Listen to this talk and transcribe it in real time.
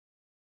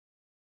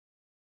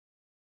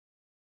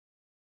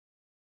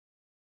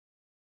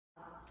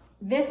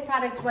This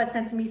product was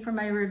sent to me for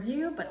my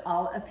review, but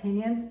all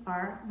opinions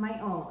are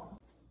my own.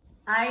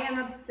 I am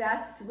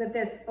obsessed with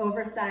this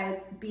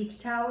oversized beach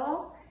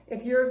towel.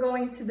 If you're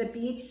going to the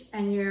beach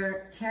and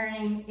you're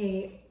carrying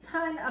a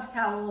ton of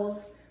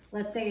towels,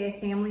 let's say a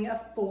family of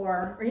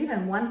 4 or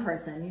even 1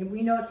 person,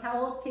 we know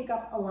towels take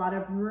up a lot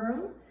of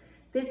room.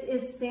 This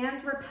is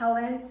sand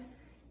repellent.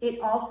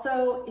 It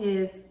also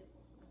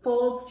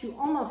folds to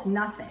almost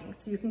nothing.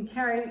 So you can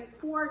carry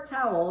 4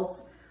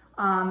 towels,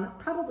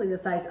 probably the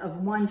size of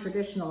 1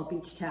 traditional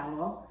beach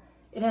towel.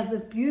 It has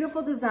this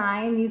beautiful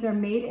design. These are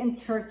made in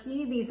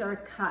Turkey. These are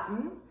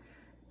cotton.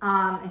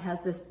 It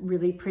has this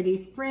really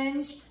pretty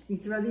fringe. You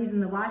throw these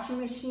in the washing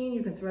machine.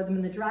 You can throw them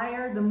in the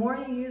dryer. The more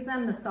you use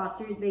them, the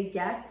softer they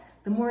get.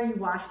 The more you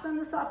wash them,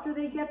 the softer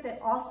they get.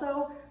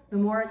 The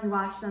more you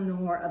wash them, the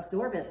more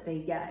absorbent they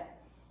get.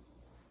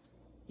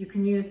 You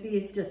can use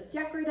these just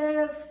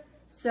decorative.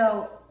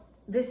 So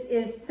this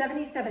is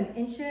 77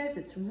 inches.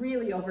 It's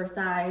really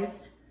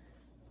oversized.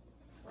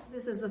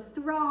 This is a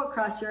throw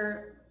across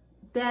your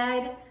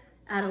bed,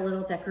 add a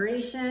little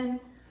decoration.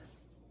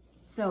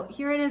 So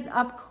here it is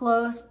up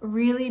close,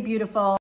 really beautiful.